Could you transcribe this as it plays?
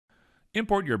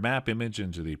Import your map image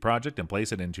into the project and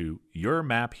place it into your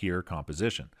map here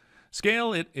composition.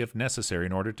 Scale it if necessary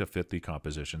in order to fit the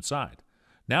composition side.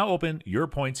 Now open your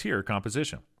points here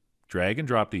composition. Drag and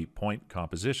drop the point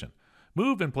composition.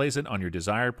 Move and place it on your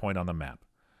desired point on the map.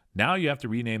 Now you have to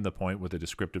rename the point with a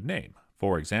descriptive name.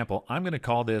 For example, I'm going to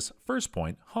call this first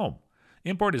point home.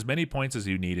 Import as many points as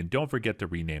you need and don't forget to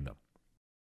rename them.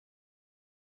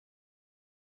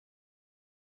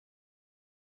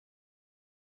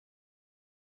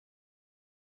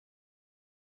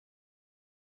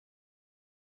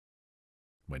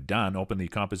 When done, open the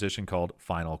composition called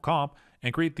Final Comp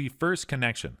and create the first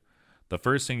connection. The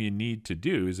first thing you need to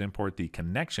do is import the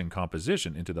connection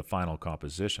composition into the final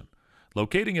composition.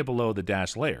 Locating it below the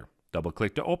dash layer,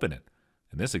 double-click to open it.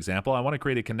 In this example, I want to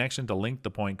create a connection to link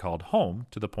the point called Home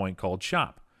to the point called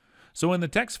Shop. So in the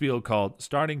text field called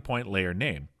Starting Point Layer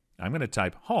Name, I'm going to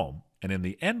type Home, and in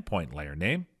the Endpoint Layer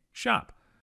Name, Shop.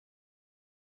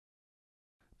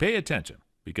 Pay attention,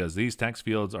 because these text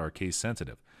fields are case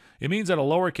sensitive. It means that a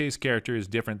lowercase character is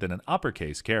different than an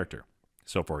uppercase character.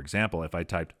 So for example, if I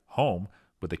typed home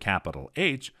with a capital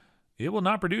H, it will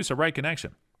not produce a right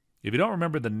connection. If you don't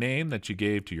remember the name that you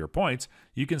gave to your points,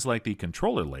 you can select the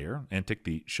controller layer and tick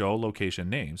the Show Location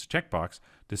Names checkbox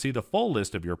to see the full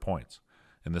list of your points.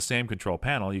 In the same control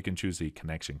panel, you can choose the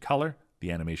connection color,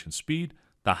 the animation speed,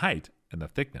 the height, and the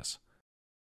thickness.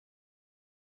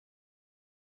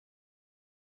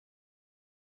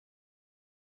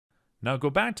 Now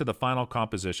go back to the final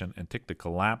composition and tick the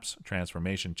Collapse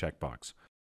Transformation checkbox.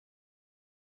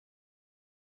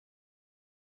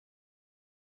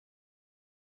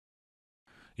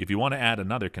 If you want to add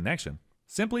another connection,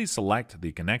 simply select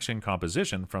the connection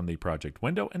composition from the project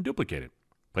window and duplicate it.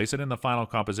 Place it in the final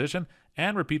composition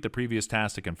and repeat the previous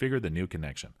task to configure the new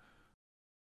connection.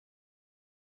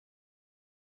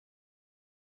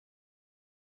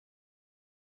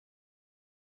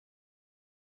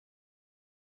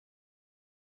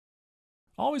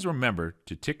 Always remember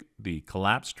to tick the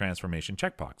Collapse Transformation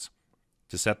checkbox.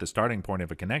 To set the starting point of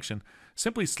a connection,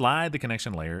 simply slide the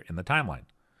connection layer in the timeline.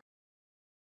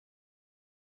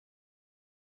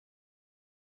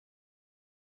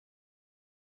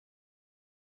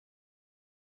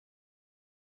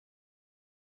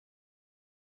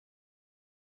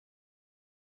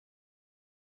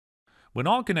 When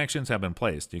all connections have been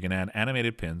placed, you can add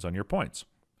animated pins on your points.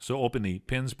 So open the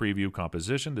Pins Preview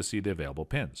composition to see the available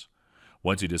pins.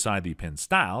 Once you decide the pin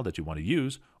style that you want to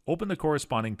use, open the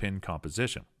corresponding pin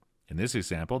composition. In this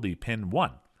example, the pin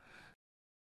 1.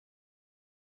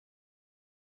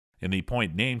 In the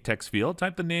point name text field,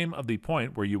 type the name of the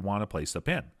point where you want to place the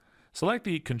pin. Select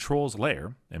the Controls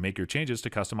layer and make your changes to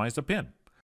customize the pin.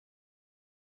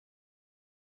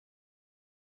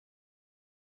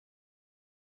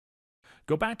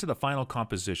 Go back to the final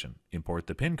composition, import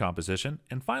the pin composition,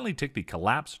 and finally tick the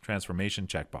Collapse Transformation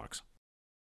checkbox.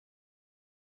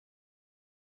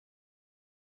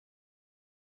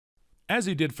 As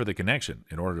you did for the connection,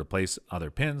 in order to place other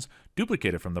pins,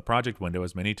 duplicate it from the project window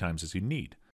as many times as you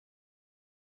need.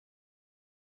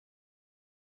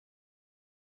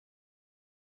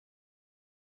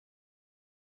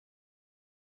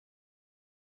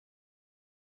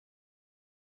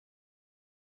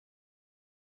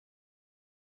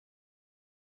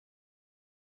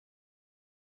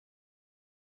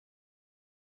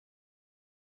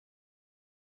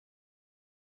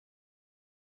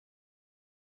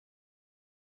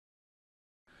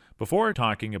 Before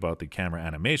talking about the camera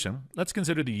animation, let's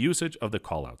consider the usage of the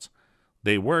callouts.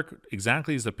 They work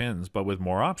exactly as the pins, but with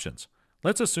more options.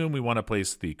 Let's assume we want to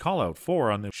place the callout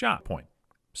 4 on the shop point.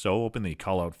 So open the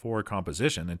callout 4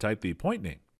 composition and type the point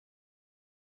name.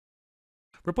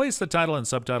 Replace the title and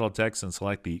subtitle text and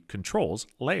select the Controls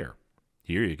layer.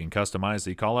 Here you can customize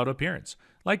the callout appearance,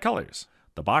 like colors,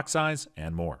 the box size,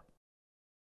 and more.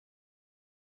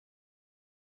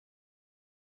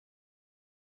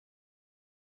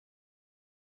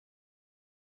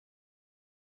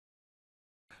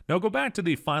 Now go back to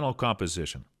the final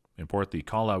composition. Import the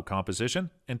callout composition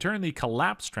and turn the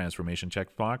Collapse Transformation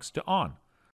checkbox to on.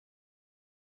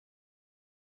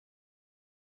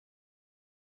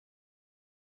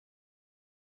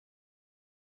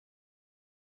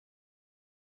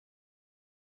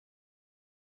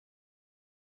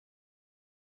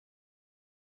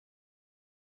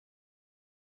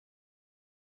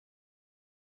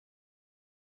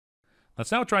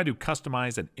 Let's now try to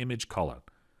customize an image callout.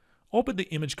 Open the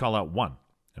image callout 1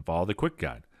 and follow the quick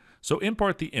guide. So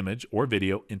import the image or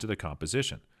video into the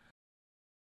composition.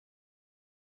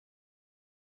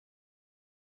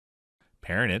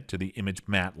 Parent it to the image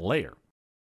matte layer.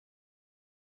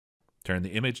 Turn the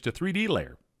image to 3D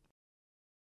layer.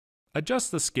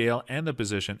 Adjust the scale and the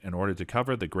position in order to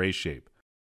cover the gray shape.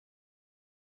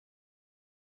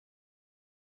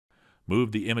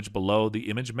 Move the image below the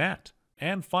image matte.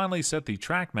 And finally set the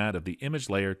track matte of the image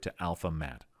layer to alpha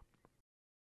matte.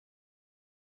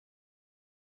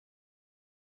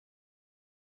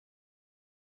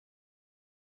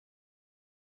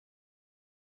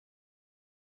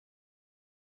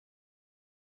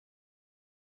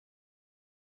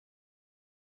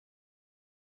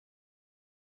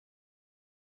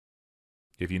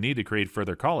 If you need to create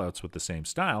further callouts with the same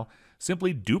style,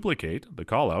 simply duplicate the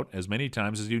callout as many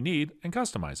times as you need and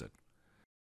customize it.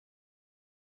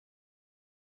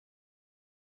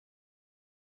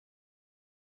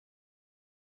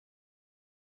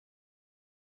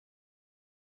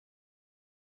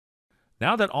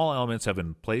 Now that all elements have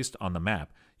been placed on the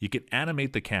map, you can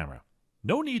animate the camera.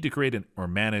 No need to create or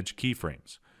manage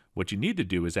keyframes. What you need to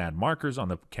do is add markers on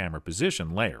the camera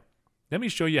position layer. Let me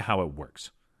show you how it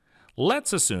works.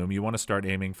 Let's assume you want to start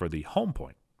aiming for the home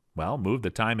point. Well, move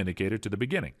the time indicator to the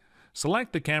beginning.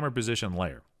 Select the camera position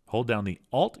layer. Hold down the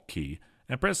Alt key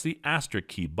and press the asterisk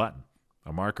key button.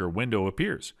 A marker window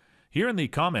appears. Here in the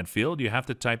comment field, you have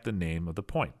to type the name of the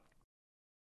point.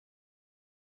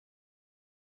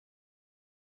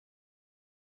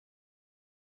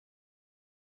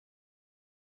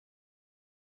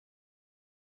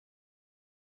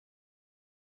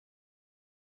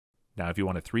 Now, if you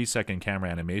want a 3-second camera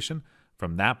animation,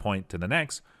 from that point to the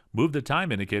next, move the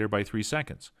time indicator by 3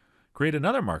 seconds. Create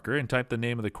another marker and type the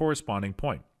name of the corresponding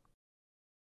point.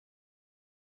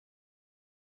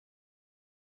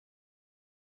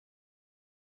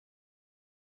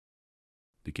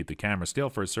 To keep the camera still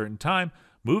for a certain time,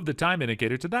 move the time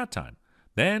indicator to that time.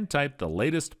 Then type the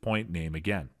latest point name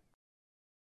again.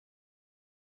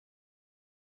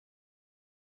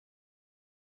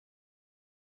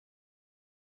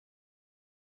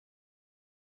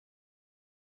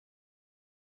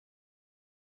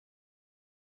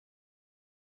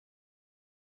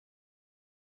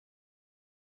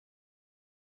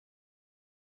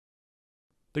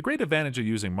 The great advantage of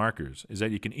using markers is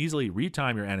that you can easily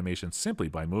retime your animations simply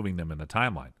by moving them in the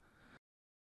timeline.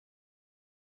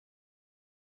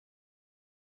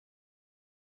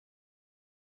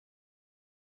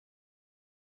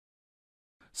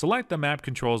 Select the map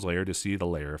controls layer to see the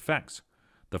layer effects.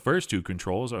 The first two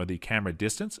controls are the camera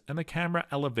distance and the camera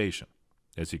elevation.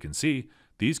 As you can see,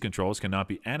 these controls cannot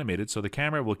be animated, so the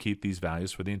camera will keep these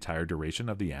values for the entire duration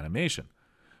of the animation.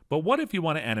 But what if you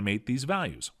want to animate these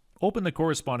values? Open the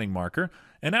corresponding marker,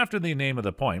 and after the name of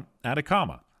the point, add a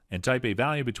comma, and type a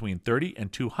value between 30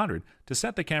 and 200 to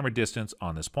set the camera distance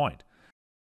on this point.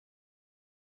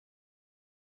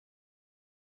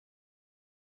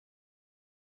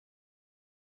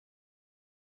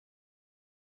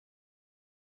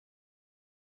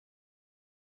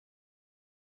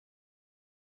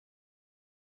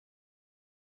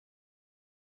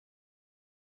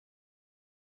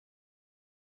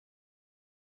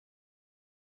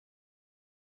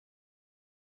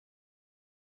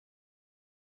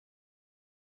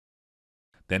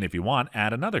 Then if you want,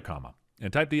 add another comma,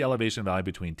 and type the elevation value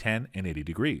between 10 and 80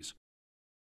 degrees.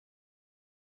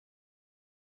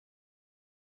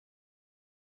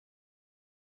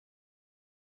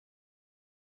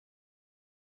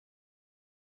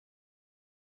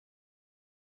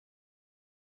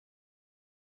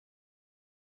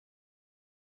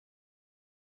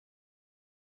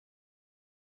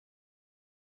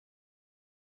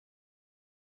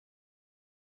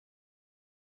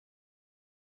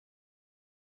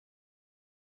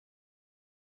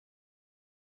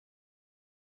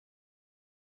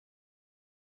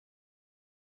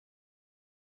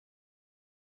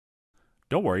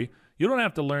 Don't worry, you don't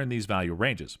have to learn these value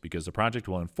ranges because the project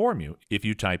will inform you if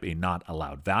you type a not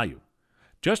allowed value.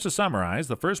 Just to summarize,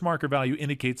 the first marker value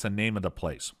indicates the name of the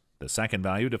place. The second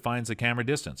value defines the camera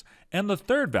distance, and the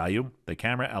third value, the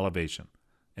camera elevation.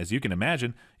 As you can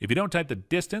imagine, if you don't type the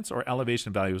distance or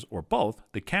elevation values or both,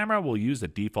 the camera will use the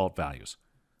default values.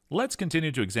 Let's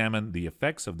continue to examine the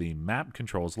effects of the map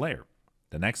controls layer.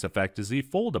 The next effect is the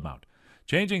fold amount.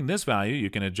 Changing this value, you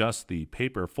can adjust the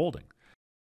paper folding.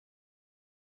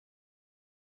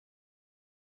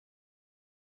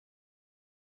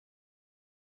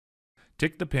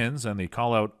 Tick the pins and the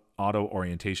callout auto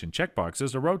orientation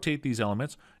checkboxes to rotate these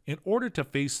elements in order to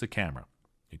face the camera.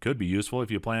 It could be useful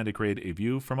if you plan to create a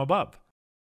view from above.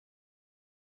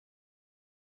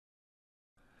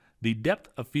 The depth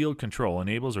of field control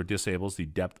enables or disables the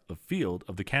depth of field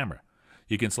of the camera.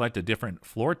 You can select a different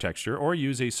floor texture or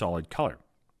use a solid color.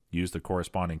 Use the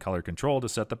corresponding color control to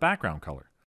set the background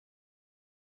color.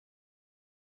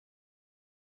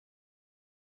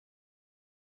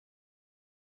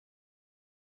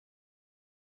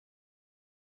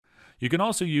 You can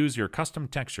also use your custom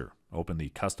texture. Open the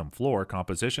custom floor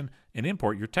composition and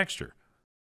import your texture.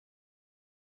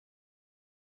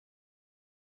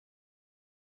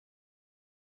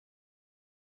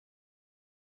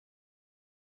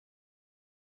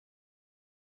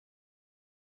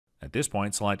 At this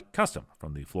point, select Custom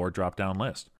from the floor drop-down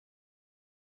list.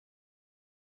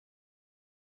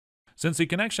 Since the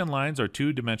connection lines are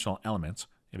two-dimensional elements,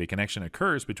 if a connection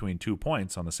occurs between 2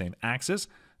 points on the same axis,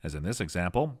 as in this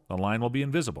example, the line will be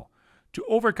invisible. To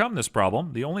overcome this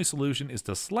problem, the only solution is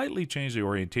to slightly change the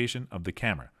orientation of the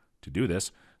camera. To do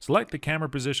this, select the camera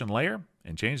position layer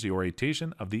and change the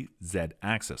orientation of the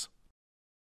Z-axis.